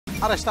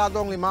Arestado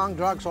ang limang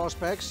drug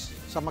suspects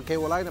sa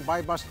magkahiwalay na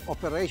buy-bust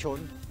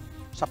operation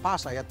sa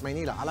Pasay at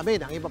Maynila.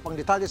 Alamin ang iba pang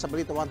detalye sa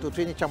Balita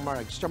 123 ni Chang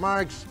Margs. Chang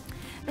Margs.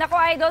 Nako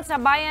idol,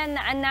 sa bayan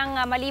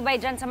ng Malibay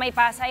dyan sa may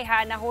Pasay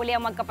nahuli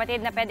ang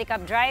magkapatid na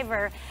pedicab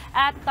driver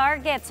at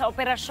target sa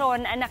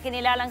operasyon na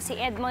kinilalang si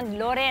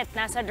Edmond Loret.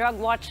 Nasa drug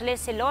watch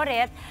list si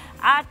Loret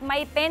at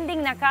may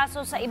pending na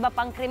kaso sa iba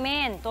pang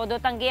krimen.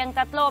 Todo tanggi ang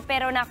tatlo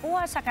pero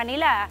nakuha sa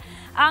kanila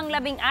ang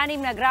 16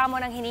 na gramo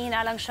ng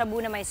hinihinalang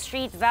shabu na may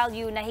street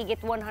value na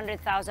higit 100,000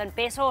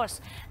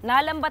 pesos.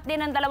 Nalambat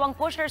din ang dalawang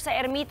pusher sa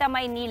Ermita,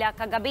 Maynila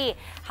kagabi.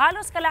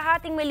 Halos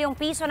kalahating milyong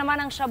piso naman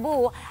ang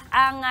shabu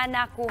ang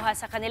nakuha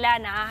sa kanila.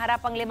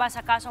 Nahaharap ang 5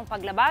 sa kasong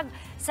paglabag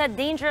sa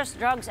Dangerous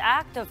Drugs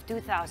Act of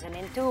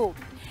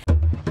 2002.